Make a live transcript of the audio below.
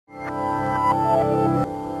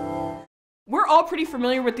all pretty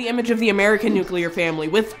familiar with the image of the American nuclear family,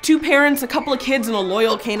 with 2 parents, a couple of kids, and a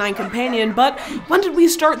loyal canine companion, but when did we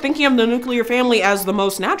start thinking of the nuclear family as the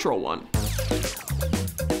most natural one?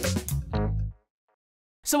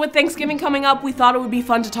 So with Thanksgiving coming up, we thought it would be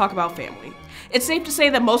fun to talk about family. It's safe to say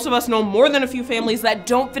that most of us know more than a few families that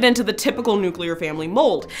don't fit into the typical nuclear family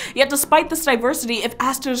mold. Yet despite this diversity, if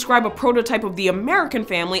asked to describe a prototype of the American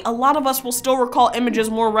family, a lot of us will still recall images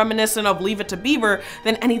more reminiscent of Leave It to Beaver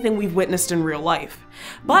than anything we've witnessed in real life.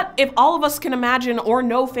 But if all of us can imagine or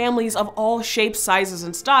know families of all shapes, sizes,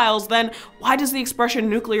 and styles, then why does the expression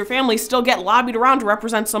nuclear family still get lobbied around to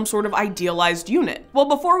represent some sort of idealized unit? Well,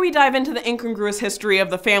 before we dive into the incongruous history of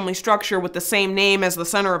the family structure with the same name as the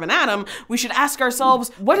center of an atom, we should ask ourselves,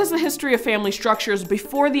 what is the history of family structures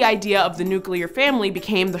before the idea of the nuclear family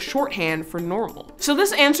became the shorthand for normal? So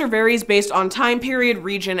this answer varies based on time period,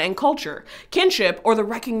 region, and culture. Kinship, or the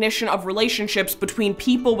recognition of relationships between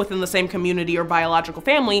people within the same community or biological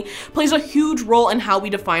family, plays a huge role in how we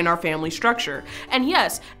define our family structure. And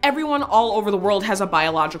yes, everyone all over the world has a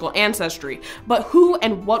biological ancestry, but who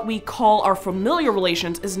and what we call our familial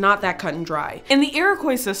relations is not that cut and dry. In the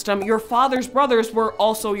Iroquois system, your father's brothers were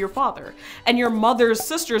also your father, and your mother's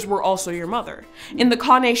sisters were also your mother. In the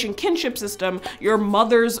Kaw-Nation kinship system, your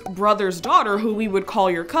mother's brother's daughter, who we would call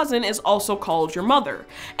your cousin, is also called your mother.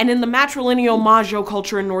 And in the matrilineal Mazhou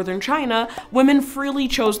culture in northern China, women freely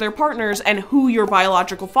chose their partners, and who your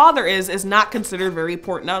biological father is not considered very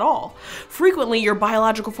important at all. Frequently, your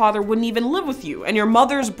biological father wouldn't even live with you, and your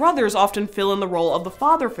mother's brothers often fill in the role of the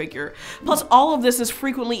father figure. Plus, all of this is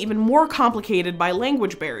frequently even more complicated by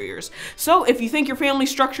language barriers. So if you think your family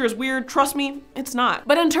structure is weird, trust me, it's not.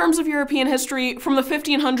 But in terms of European history, from the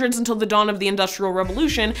 1500s until the dawn of the Industrial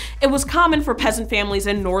Revolution, it was common for peasant families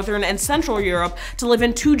in Northern and Central Europe to live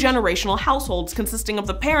in 2-generational households consisting of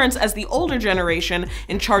the parents as the older generation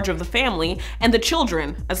in charge of the family, and the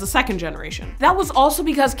children as the second generation. That was also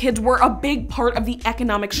because kids were a big part of the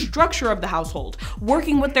economic structure of the household,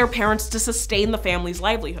 working with their parents to sustain the family's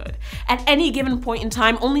livelihood. At any given point in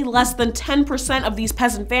time, only less than 10% of these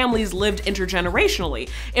peasant families lived intergenerationally,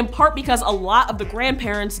 in part because a lot of the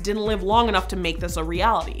grandparents didn't live long enough to make this a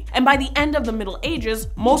reality. And by the end of the Middle Ages,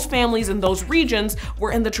 most families in those regions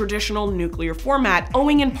were in the traditional nuclear format,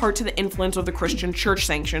 owing in part to the influence of the Christian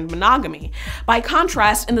church-sanctioned monogamy. By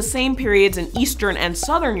contrast, in the same periods in Eastern and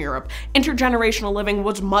Southern Europe, intergenerational living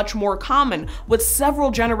was much more common, with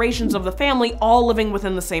several generations of the family all living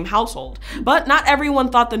within the same household. But not everyone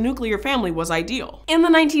thought the nuclear family was ideal. In the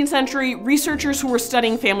 19th century, researchers who were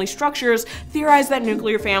studying family structures theorized that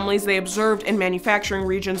nuclear families they observed in manufacturing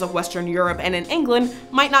regions of Western Europe and in England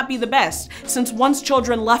might not be the best, since once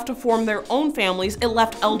children left to form their own families, it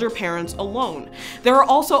left elder parents alone. There are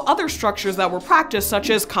also other structures that were practiced, such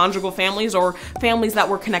as conjugal families, or families that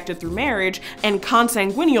were connected through marriage, and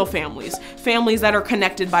consanguineal families, families that are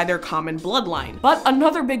connected by their common bloodline. But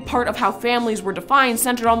another big part of how families were defined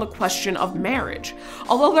centered on the question of marriage.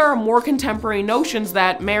 Although there are more contemporary notions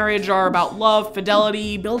that marriage are about love,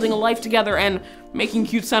 fidelity, building a life together, and making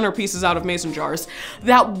cute centerpieces out of mason jars,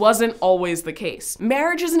 that wasn't always the case.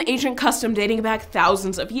 Marriage is an ancient custom dating back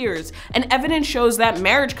thousands of years, and evidence shows that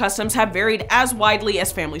marriage customs have varied as widely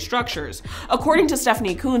as family structures. According to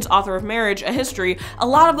Stephanie Kuhn's, author of Marriage, A History, a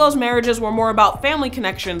lot of those marriages were more about family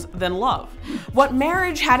connections than love. What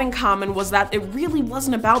marriage had in common was that it really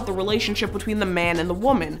wasn't about the relationship between the man and the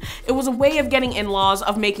woman. It was a way of getting in-laws,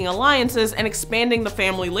 of making alliances, and expanding the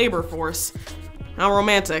family labor force. How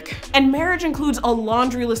romantic. And marriage includes a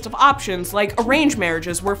laundry list of options, like arranged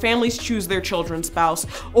marriages, where families choose their children's spouse,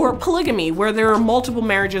 or polygamy, where there are multiple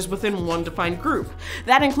marriages within one defined group.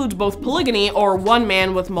 That includes both polygamy, or one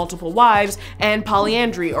man with multiple wives, and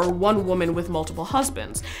polyandry, or one woman with multiple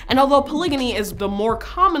husbands. And although polygamy is the more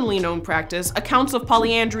commonly known practice, accounts of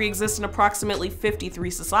polyandry exist in approximately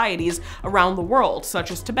 53 societies around the world,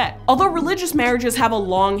 such as Tibet. Although religious marriages have a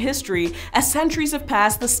long history, as centuries have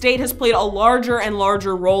passed, the state has played a larger and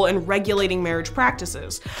larger role in regulating marriage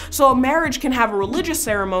practices. So a marriage can have a religious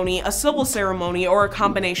ceremony, a civil ceremony, or a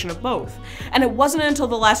combination of both. And it wasn't until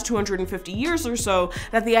the last 250 years or so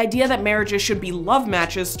that the idea that marriages should be love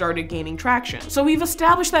matches started gaining traction. So we've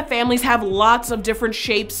established that families have lots of different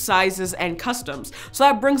shapes, sizes, and customs. So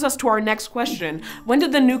that brings us to our next question. When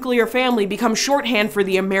did the nuclear family become shorthand for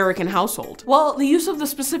the American household? Well, the use of the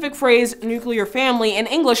specific phrase nuclear family in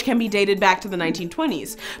English can be dated back to the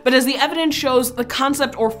 1920s. But as the evidence shows, shows the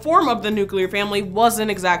concept or form of the nuclear family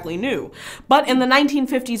wasn't exactly new. But in the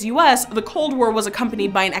 1950s US, the Cold War was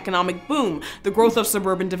accompanied by an economic boom, the growth of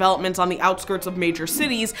suburban developments on the outskirts of major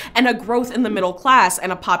cities, and a growth in the middle class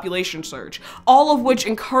and a population surge, all of which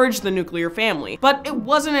encouraged the nuclear family. But it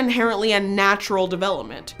wasn't inherently a natural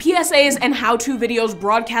development. PSAs and how-to videos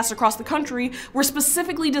broadcast across the country were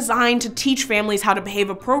specifically designed to teach families how to behave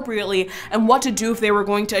appropriately and what to do if they were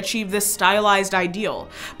going to achieve this stylized ideal.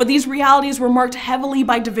 But these realities were marked heavily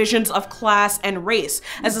by divisions of class and race,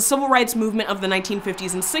 as the civil rights movement of the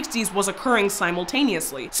 1950s and 60s was occurring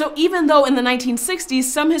simultaneously. So even though in the 1960s,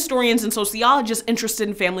 some historians and sociologists interested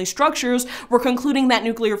in family structures were concluding that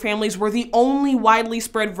nuclear families were the only widely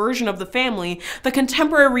spread version of the family, the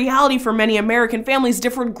contemporary reality for many American families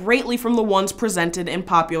differed greatly from the ones presented in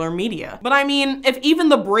popular media. But I mean, if even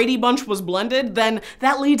the Brady Bunch was blended, then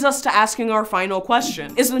that leads us to asking our final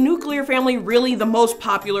question. Is the nuclear family really the most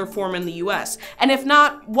popular form in the US? And if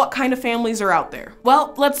not, what kind of families are out there?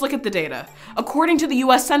 Well, let's look at the data. According to the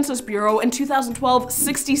US Census Bureau, in 2012,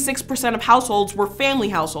 66% of households were family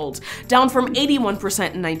households, down from 81%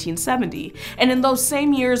 in 1970. And in those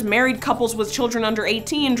same years, married couples with children under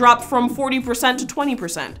 18 dropped from 40% to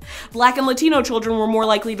 20%. Black and Latino children were more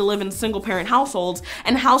likely to live in single-parent households,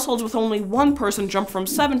 and households with only one person jumped from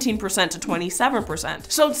 17% to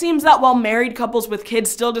 27%. So it seems that while married couples with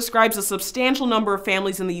kids still describes a substantial number of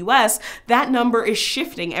families in the US, that number is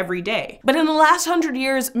shifting every day. But in the last 100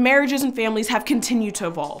 years, marriages and families have continued to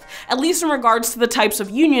evolve, at least in regards to the types of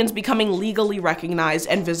unions becoming legally recognized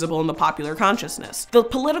and visible in the popular consciousness. The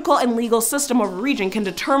political and legal system of a region can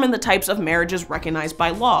determine the types of marriages recognized by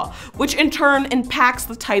law, which in turn impacts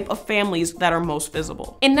the type of families that are most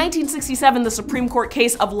visible. In 1967, the Supreme Court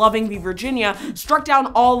case of Loving v. Virginia struck down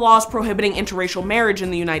all laws prohibiting interracial marriage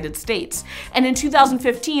in the United States. And in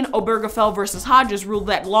 2015, Obergefell v. Hodges ruled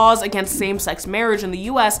that laws against same-sex marriage in the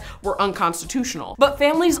US were unconstitutional. But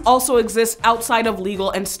families also exist outside of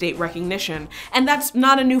legal and state recognition, and that's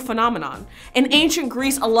not a new phenomenon. In ancient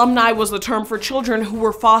Greece, alumni was the term for children who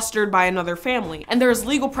were fostered by another family, and there is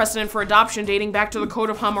legal precedent for adoption dating back to the Code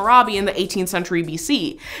of Hammurabi in the 18th century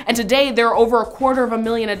BC. And today, there are over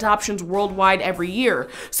 250,000 adoptions worldwide every year.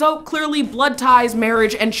 So clearly, blood ties,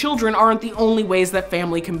 marriage, and children aren't the only ways that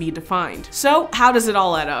family can be defined. So how does it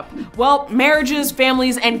all add up? Well, marriages,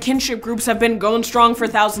 families, and kinship groups have been going strong for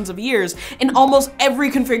thousands of years in almost every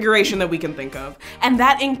configuration that we can think of, and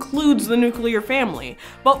that includes the nuclear family.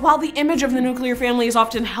 But while the image of the nuclear family is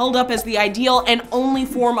often held up as the ideal and only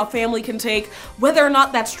form a family can take, whether or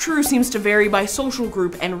not that's true seems to vary by social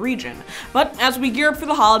group and region. But as we gear up for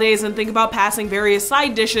the holidays and think about passing various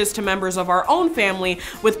side dishes to members of our own family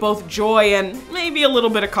with both joy and maybe a little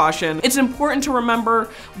bit of caution, it's important to remember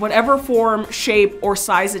whatever form, shape, or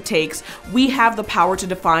size it takes, we have the power to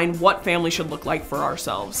define what family should look like for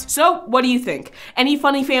ourselves. So what do you think? Any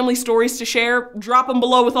funny family stories to share? Drop them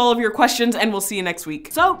below with all of your questions and we'll see you next week.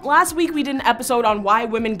 So last week we did an episode on why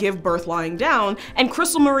women give birth lying down, and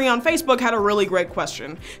Crystal Marie on Facebook had a really great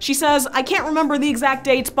question. She says, I can't remember the exact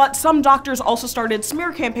dates, but some doctors also started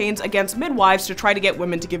smear campaigns against midwives to try to get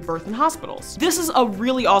women to give birth in hospitals. This is a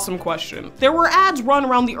really awesome question. There were ads run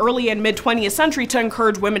around the early and mid 20th century to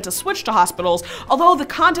encourage women to switch to hospitals, although the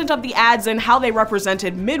content of the ads and how they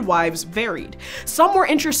represented midwives varied. Some were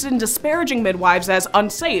interested in disparaging midwives as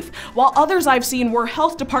unsafe, while others I've seen were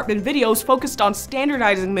health department videos focused on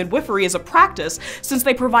standardizing midwifery as a practice since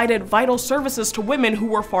they provided vital services to women who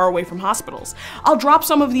were far away from hospitals. I'll drop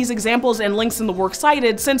some of these examples and links in the work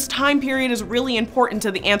cited since time period is really important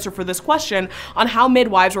to the answer for this question on how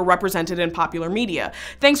midwives were represented in popular media.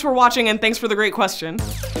 Thanks for watching and thanks for the great question.